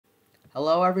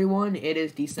Hello everyone, it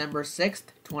is December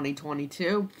 6th,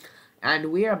 2022, and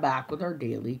we are back with our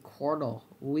daily Quordle.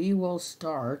 We will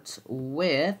start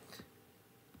with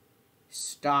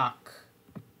stock.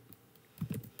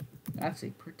 That's a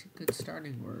pretty good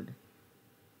starting word.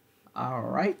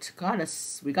 Alright,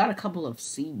 we got a couple of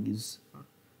C's.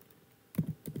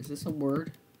 Is this a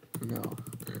word? No.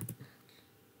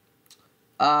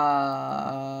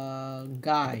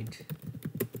 Guide.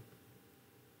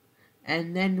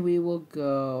 And then we will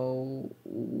go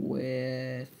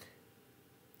with...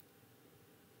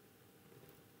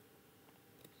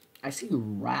 I see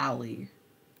rally.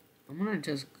 I'm gonna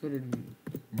just go and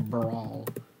brawl.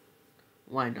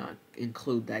 Why not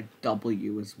include that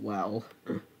W as well?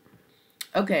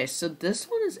 Okay, so this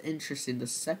one is interesting. The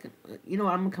second... You know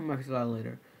what, I'm gonna come back to that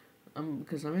later.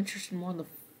 Because I'm interested more in the...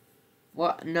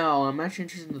 What? No, I'm actually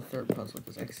interested in the third puzzle,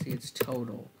 because I can see it's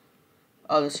total.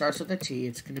 Oh, this starts with a T.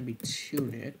 It's going to be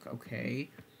tunic. Okay.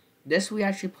 This, we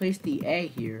actually placed the A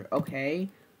here. Okay.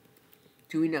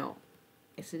 Do we know?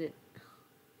 Is it?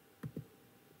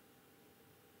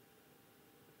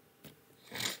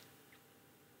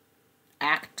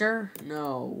 Actor?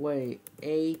 No, wait.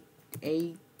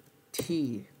 A-T.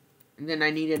 And then I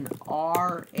need an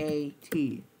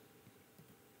R-A-T.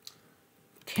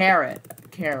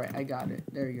 Carrot. Carrot. I got it.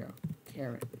 There you go.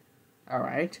 Carrot.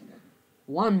 Alright.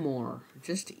 One more.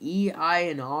 Just E, I,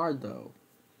 and R, though.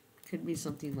 Could be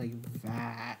something like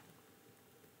that.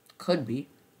 Could be.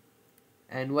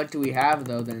 And what do we have,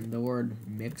 though, then? The word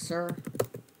mixer?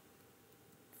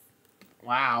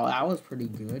 Wow, that was pretty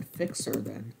good. Fixer,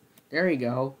 then. There you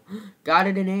go. Got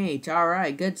it in H.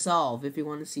 Alright, good solve. If you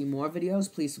want to see more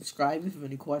videos, please subscribe. If you have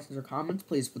any questions or comments,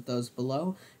 please put those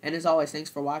below. And as always, thanks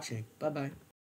for watching. Bye-bye.